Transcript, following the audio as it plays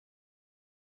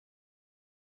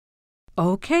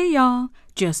Okay, y'all,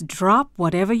 just drop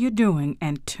whatever you're doing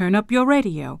and turn up your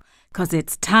radio, 'cause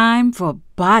it's time for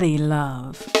Body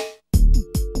Love.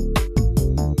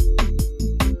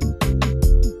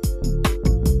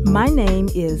 My name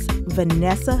is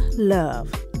Vanessa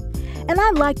Love, and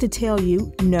I'd like to tell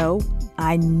you, no,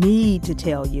 I need to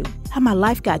tell you, how my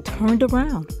life got turned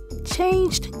around,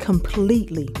 changed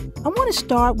completely. I want to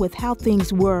start with how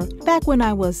things were back when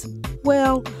I was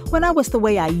the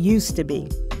way I used to be.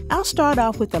 I'll start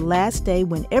off with the last day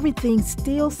when everything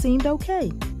still seemed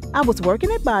okay. I was working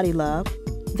at BodyLove,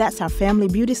 that's our family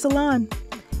beauty salon,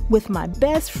 with my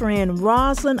best friend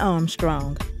Rosalind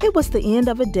Armstrong. It was the end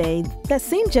of a day that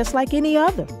seemed just like any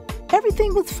other.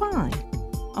 Everything was fine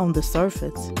on the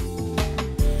surface.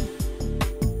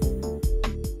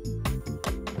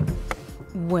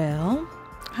 Well,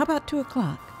 how about 2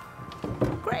 o'clock?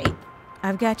 Great.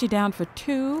 I've got you down for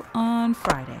 2 on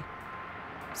Friday.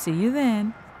 See you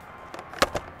then.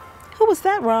 Who was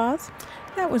that, Roz?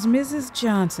 That was Mrs.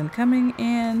 Johnson coming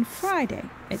in Friday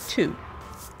at 2.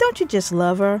 Don't you just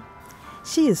love her?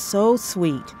 She is so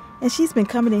sweet, and she's been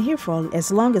coming in here for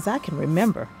as long as I can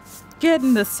remember.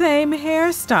 Getting the same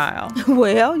hairstyle.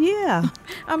 Well, yeah.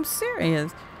 I'm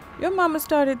serious. Your mama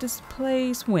started this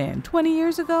place when? 20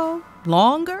 years ago?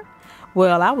 Longer?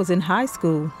 Well, I was in high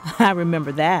school. I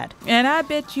remember that. And I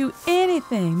bet you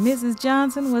anything Mrs.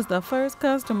 Johnson was the first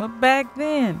customer back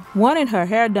then. Wanted her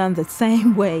hair done the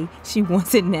same way she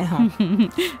wants it now.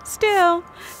 Still,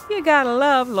 you gotta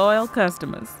love loyal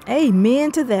customers.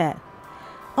 Amen to that.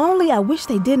 Only I wish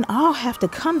they didn't all have to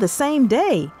come the same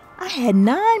day. I had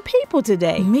 9 people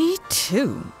today. Me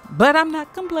too. But I'm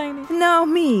not complaining. No,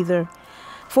 me either.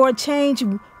 For a change,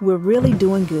 we're really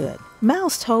doing good.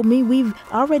 Mouse told me we've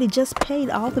already just paid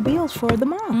all the bills for the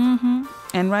month. Mm-hmm.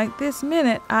 And right this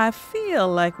minute, I feel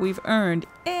like we've earned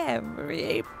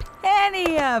every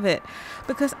penny of it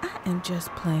because I am just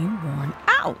plain worn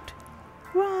out.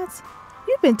 Roz,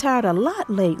 you've been tired a lot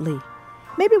lately.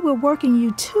 Maybe we're working you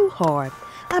too hard.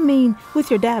 I mean, with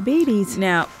your diabetes.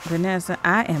 Now, Vanessa,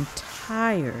 I am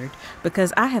tired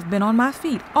because I have been on my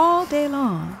feet all day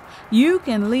long. You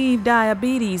can leave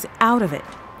diabetes out of it.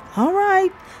 All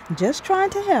right. Just trying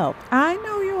to help. I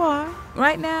know you are.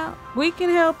 Right now, we can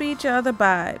help each other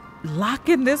by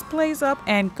locking this place up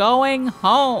and going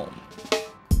home.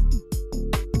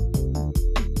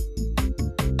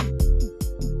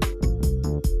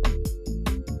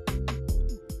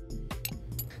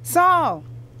 Saul!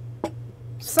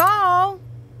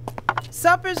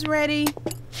 Supper's ready.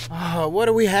 What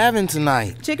are we having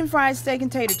tonight? Chicken fried steak and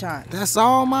tater tots. That's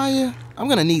all, Maya? I'm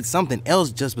gonna need something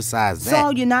else just besides that.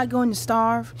 Saul, you're not going to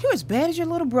starve? You're as bad as your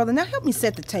little brother. Now help me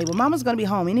set the table. Mama's gonna be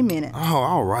home any minute. Oh,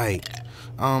 all right.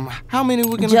 How many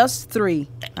we gonna... Just 3.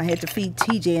 I had to feed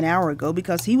TJ an hour ago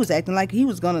because he was acting like he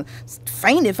was gonna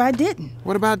faint if I didn't.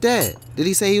 What about Dad? Did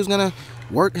he say he was gonna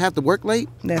have to work late?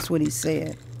 That's what he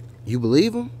said. You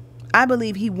believe him? I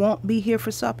believe he won't be here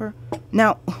for supper.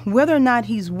 Now, whether or not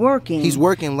he's working... He's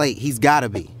working late. He's gotta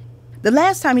be. The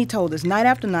last time he told us, night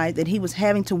after night, that he was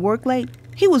having to work late,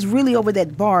 he was really over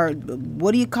that bar,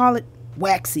 what do you call it?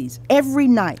 Waxy's, every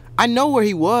night. I know where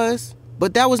he was,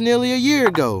 but that was nearly a year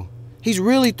ago. He's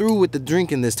really through with the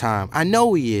drinking this time. I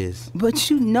know he is. But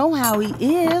you know how he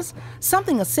is.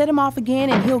 Something will set him off again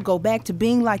and he'll go back to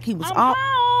being like he was I'm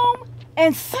home,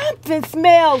 and something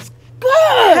smells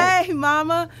good. Hey,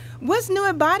 Mama, what's new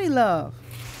at BodyLove?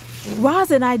 Roz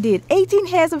and I did 18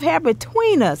 heads of hair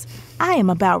between us. I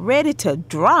am about ready to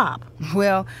drop.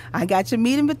 Well, I got your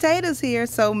meat and potatoes here,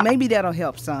 so maybe that'll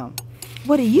help some.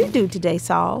 What do you do today,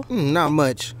 Saul? Not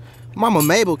much. Mama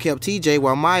Mabel kept TJ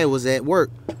while Maya was at work,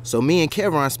 so me and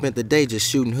Kevron spent the day just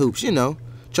shooting hoops,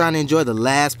 trying to enjoy the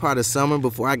last part of summer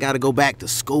before I gotta go back to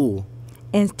school.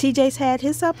 And TJ's had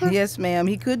his supper? Yes, ma'am.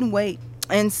 He couldn't wait.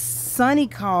 And Sonny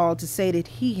called to say that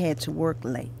he had to work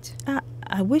late.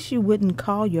 I wish you wouldn't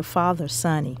call your father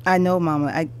Sonny. I know,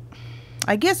 Mama.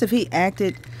 I guess if he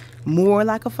acted more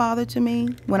like a father to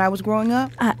me when I was growing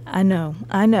up. I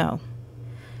know.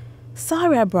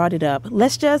 Sorry I brought it up.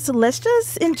 Let's just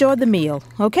enjoy the meal,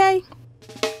 okay?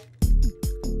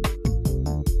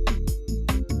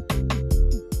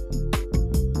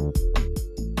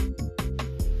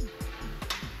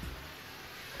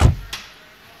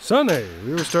 Sonny,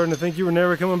 we were starting to think you were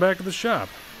never coming back to the shop.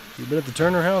 You been at the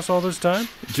Turner house all this time?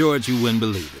 George, you wouldn't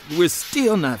believe it. We're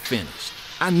still not finished.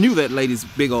 I knew that lady's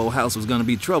big old house was gonna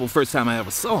be trouble first time I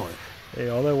ever saw it. Hey,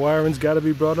 all that wiring's gotta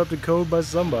be brought up to code by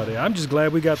somebody. I'm just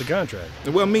glad we got the contract.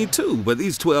 Well, me too, but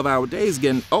these 12-hour days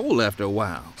getting old after a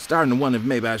while. Starting to wonder if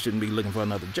maybe I shouldn't be looking for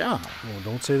another job. Well,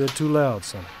 don't say that too loud,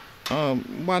 son.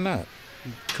 Why not?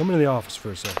 Come into the office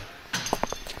for a second.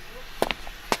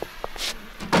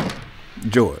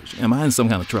 George, am I in some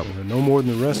kind of trouble? No more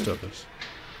than the rest of us.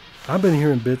 I've been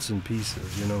hearing bits and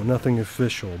pieces, nothing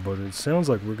official, but it sounds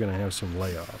like we're going to have some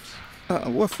layoffs.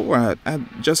 What for? I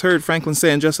just heard Franklin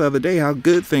saying just the other day how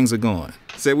good things are going.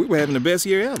 Said we were having the best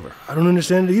year ever. I don't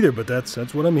understand it either, but that's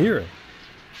what I'm hearing.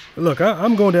 Look,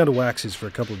 I'm going down to Waxy's for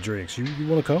a couple of drinks. You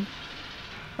want to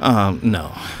come?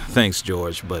 No. Thanks,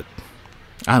 George, but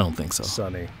I don't think so.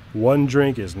 Sonny, one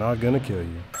drink is not going to kill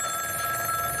you.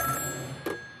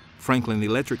 Franklin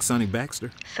Electric, Sonny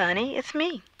Baxter. Sonny, it's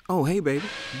me. Oh, hey, baby.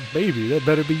 Baby, that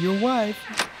better be your wife.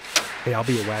 Hey, I'll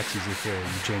be at Waxy's if you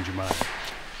change your mind.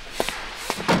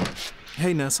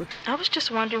 Hey, Nessa. I was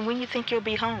just wondering when you think you'll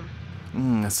be home.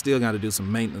 I still got to do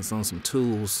some maintenance on some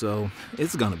tools, so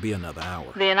it's going to be another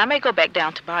hour. Then I may go back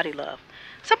down to BodyLove.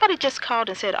 Somebody just called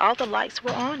and said all the lights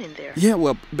were on in there. Yeah,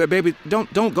 well, baby,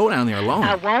 don't go down there alone.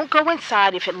 I won't go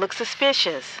inside if it looks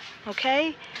suspicious,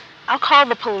 okay? I'll call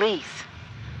the police.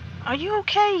 Are you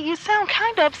okay? You sound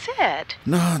kind of upset.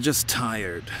 No, just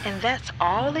tired. And that's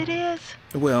all it is?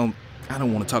 Well, I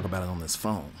don't want to talk about it on this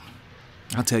phone.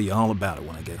 I'll tell you all about it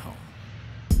when I get home.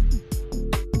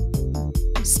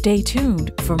 Stay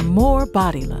tuned for more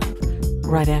BodyLove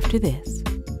right after this.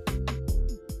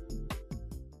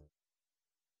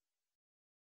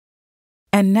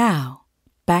 And now,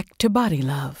 back to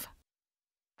BodyLove.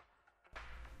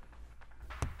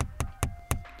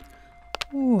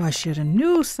 Oh, I should have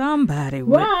knew somebody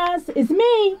would. Roz, it's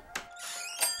me.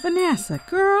 Vanessa,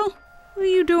 girl, what are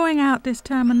you doing out this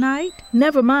time of night?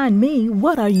 Never mind me.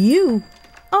 What are you?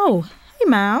 Oh, hey,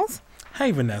 Miles.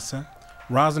 Hey, Vanessa.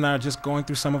 Roz and I are just going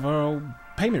through some of our old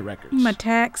payment records. My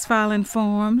tax filing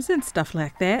forms and stuff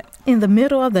like that. In the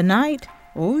middle of the night?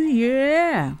 Oh,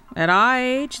 yeah. At our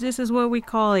age, this is what we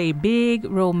call a big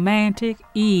romantic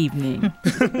evening.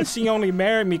 She only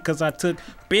married me because I took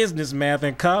business math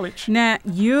in college. Now,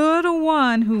 you're the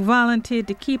one who volunteered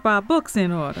to keep our books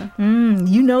in order.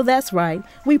 You know that's right.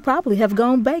 We probably have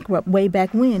gone bankrupt way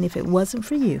back when if it wasn't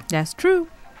for you. That's true.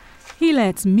 He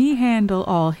lets me handle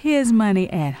all his money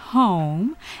at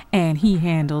home, and he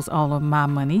handles all of my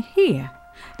money here.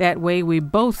 That way we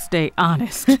both stay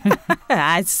honest.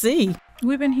 I see.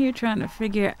 We've been here trying to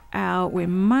figure out we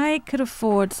might could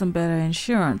afford some better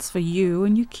insurance for you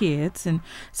and your kids and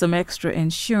some extra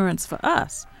insurance for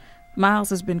us.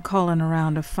 Miles has been calling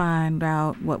around to find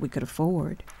out what we could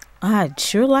afford. I'd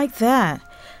sure like that.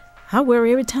 I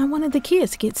worry every time one of the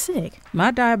kids gets sick.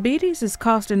 My diabetes is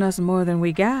costing us more than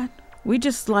we got. We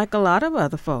just like a lot of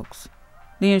other folks.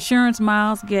 The insurance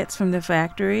Miles gets from the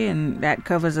factory, and that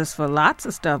covers us for lots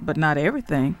of stuff, but not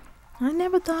everything. I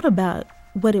never thought about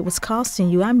what it was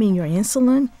costing you. I mean, your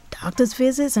insulin, doctor's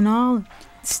visits, and all.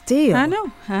 Still. I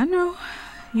know.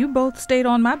 You both stayed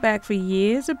on my back for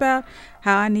years about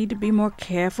how I need to be more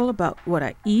careful about what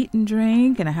I eat and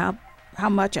drink and how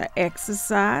much I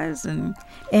exercise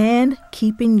and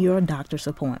keeping your doctor's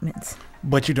appointments.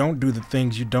 But you don't do the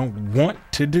things you don't want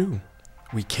to do.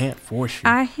 We can't force you.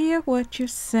 I hear what you're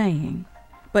saying.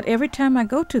 But every time I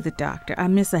go to the doctor, I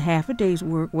miss a half a day's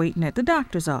work waiting at the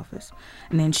doctor's office.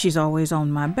 And then she's always on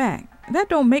my back. That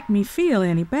don't make me feel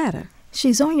any better.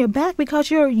 She's on your back because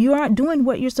you aren't doing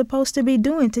what you're supposed to be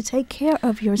doing to take care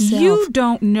of yourself. You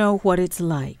don't know what it's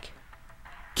like.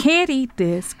 Can't eat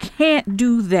this, can't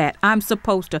do that. I'm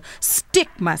supposed to stick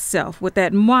myself with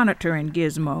that monitoring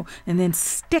gizmo and then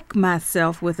stick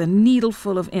myself with a needle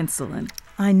full of insulin.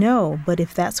 I know, but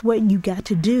if that's what you got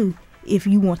to do, if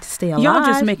you want to stay alive... Y'all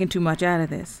just making too much out of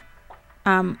this.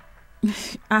 I'm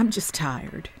just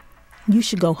tired. You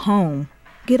should go home.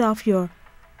 Get off your...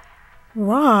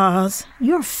 Roz,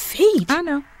 your feet. I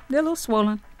know. They're a little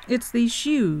swollen. It's these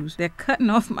shoes. They're cutting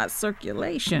off my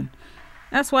circulation.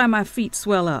 That's why my feet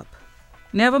swell up.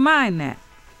 Never mind that.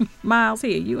 Miles,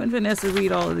 here, you and Vanessa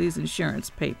read all of these insurance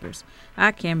papers.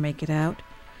 I can't make it out.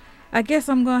 I guess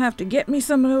I'm going to have to get me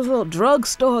some of those little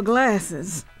drugstore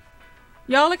glasses.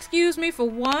 Y'all excuse me for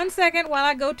 1 second while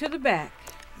I go to the back.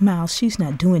 Miles, she's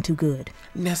not doing too good.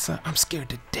 Nessa, I'm scared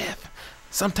to death.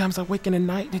 Sometimes I wake in the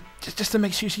night just to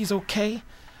make sure she's okay.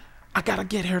 I gotta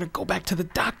get her to go back to the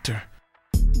doctor.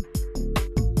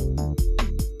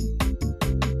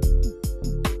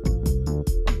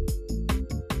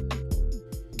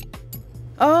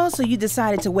 Oh, so you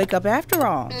decided to wake up after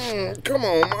all. Come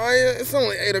on, Maya. It's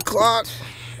only 8 o'clock,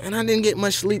 and I didn't get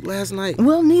much sleep last night.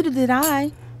 Well, neither did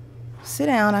I. Sit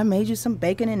down. I made you some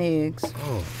bacon and eggs.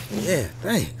 Oh, yeah,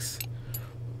 thanks.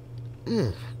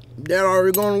 Dad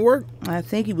already gone to work? I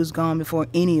think he was gone before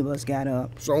any of us got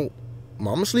up. So,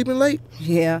 Mama sleeping late?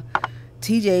 Yeah,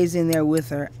 TJ's in there with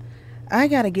her. I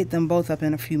gotta get them both up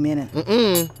in a few minutes.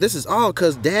 This is all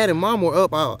because Dad and Mom were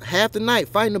up all half the night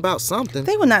fighting about something.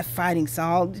 They were not fighting,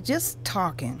 Saul, just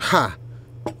talking. Ha!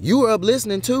 You were up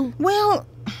listening too? Well,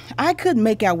 I couldn't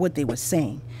make out what they were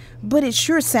saying, but it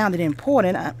sure sounded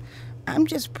important. I'm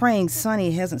just praying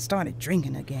Sonny hasn't started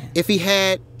drinking again. If he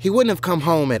had, he wouldn't have come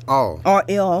home at all. Or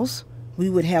else we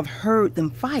would have heard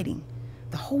them fighting.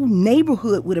 The whole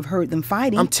neighborhood would have heard them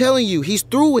fighting. I'm telling you, he's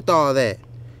through with all that.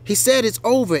 He said it's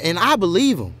over, and I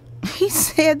believe him. He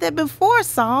said that before,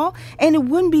 Saul, and it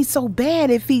wouldn't be so bad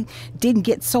if he didn't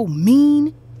get so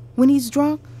mean when he's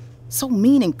drunk. So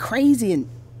mean and crazy and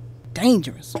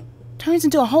dangerous. Turns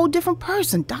into a whole different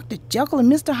person, Dr. Jekyll and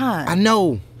Mr. Hyde. I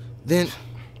know. Then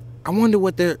I wonder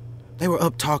what they were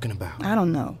up talking about. I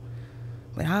don't know.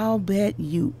 But I'll bet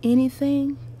you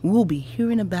anything we'll be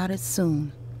hearing about it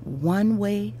soon, one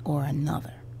way or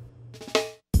another.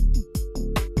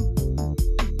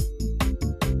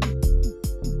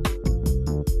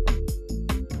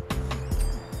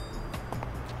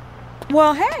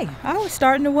 Well, hey, I was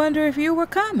starting to wonder if you were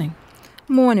coming.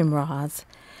 Morning, Roz.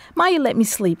 Maya let me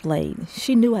sleep late.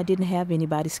 She knew I didn't have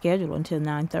anybody scheduled until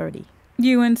 9:30.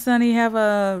 You and Sonny have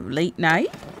a late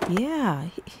night? Yeah,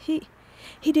 he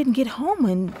didn't get home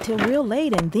until real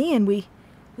late, and then we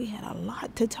had a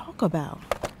lot to talk about.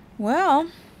 Well,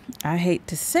 I hate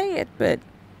to say it, but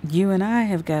you and I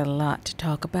have got a lot to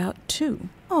talk about, too.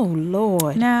 Oh,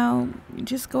 Lord. Now,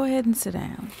 just go ahead and sit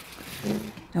down.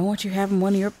 Don't want you having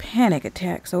one of your panic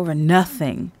attacks over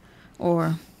nothing.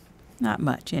 Or not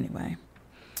much, anyway.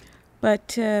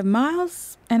 But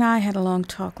Miles and I had a long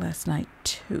talk last night,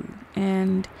 too.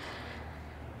 And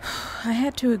I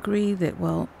had to agree that,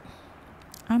 well,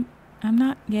 I'm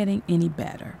not getting any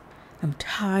better. I'm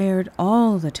tired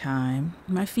all the time.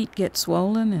 My feet get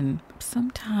swollen, and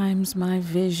sometimes my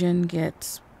vision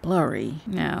gets blurry.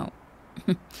 Now,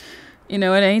 you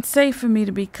know, it ain't safe for me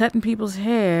to be cutting people's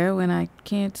hair when I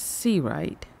can't see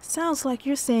right. Sounds like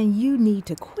you're saying you need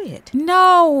to quit.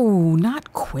 No,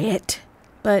 not quit.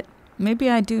 But maybe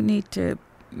I do need to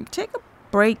take a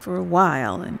break for a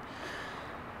while. And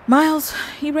Miles,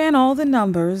 he ran all the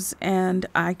numbers, and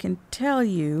I can tell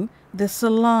you the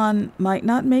salon might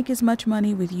not make as much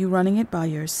money with you running it by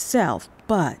yourself,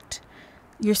 but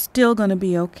you're still going to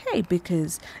be okay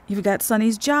because you've got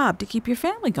Sonny's job to keep your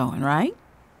family going, right?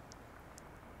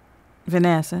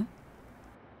 Vanessa?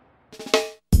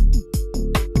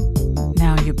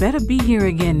 Now, you better be here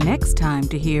again next time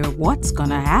to hear what's going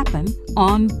to happen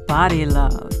on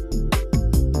BodyLove.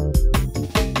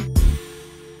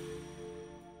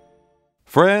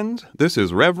 Friends, this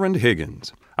is Reverend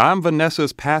Higgins. I'm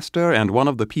Vanessa's pastor and one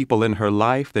of the people in her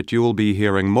life that you'll be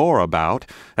hearing more about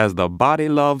as the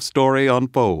BodyLove story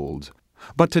unfolds.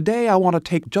 But today I want to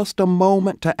take just a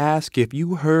moment to ask if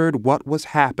you heard what was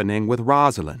happening with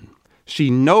Rosalind. She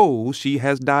knows she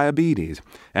has diabetes,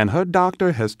 and her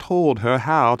doctor has told her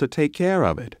how to take care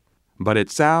of it. But it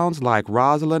sounds like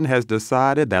Rosalind has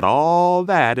decided that all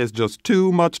that is just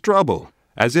too much trouble,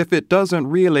 as if it doesn't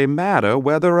really matter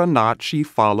whether or not she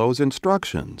follows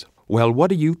instructions. Well, what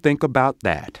do you think about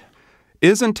that?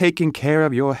 Isn't taking care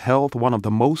of your health one of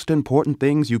the most important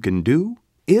things you can do?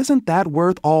 Isn't that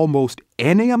worth almost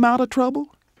any amount of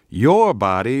trouble? Your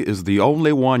body is the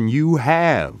only one you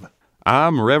have.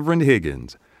 I'm Reverend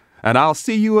Higgins, and I'll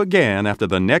see you again after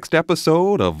the next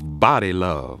episode of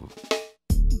BodyLove.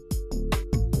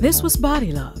 This was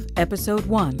BodyLove, Episode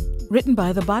 1, written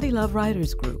by the BodyLove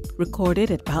Writers Group,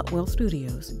 recorded at Boutwell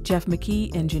Studios, Jeff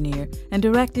McKee, engineer, and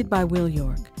directed by Will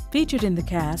York. Featured in the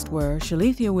cast were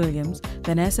Shalithia Williams,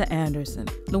 Vanessa Anderson,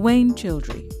 Luane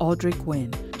Childry, Audrey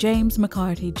Quinn, James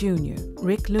McCarty Jr.,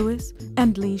 Rick Lewis,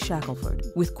 and Lee Shackelford,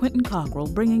 with Quentin Cockrell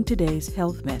bringing today's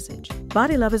health message.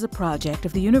 BodyLove is a project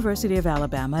of the University of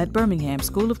Alabama at Birmingham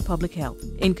School of Public Health,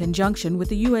 in conjunction with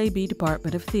the UAB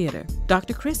Department of Theater.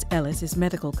 Dr. Chris Ellis is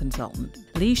medical consultant.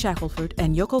 Lee Shackelford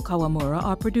and Yoko Kawamura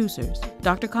are producers.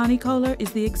 Dr. Connie Kohler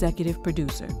is the executive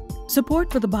producer.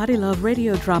 Support for the BodyLove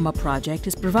Radio Drama Project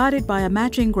is provided by a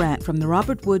matching grant from the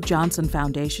Robert Wood Johnson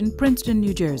Foundation, Princeton,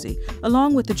 New Jersey,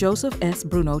 along with the Joseph S.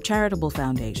 Bruno Charitable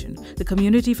Foundation, the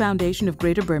Community Foundation of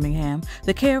Greater Birmingham,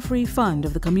 the Carefree Fund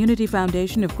of the Community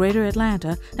Foundation of Greater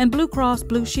Atlanta, and Blue Cross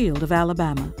Blue Shield of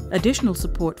Alabama. Additional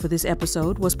support for this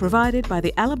episode was provided by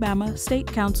the Alabama State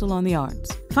Council on the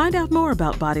Arts. Find out more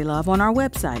about BodyLove on our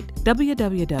website,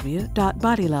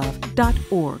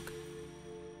 www.bodylove.org.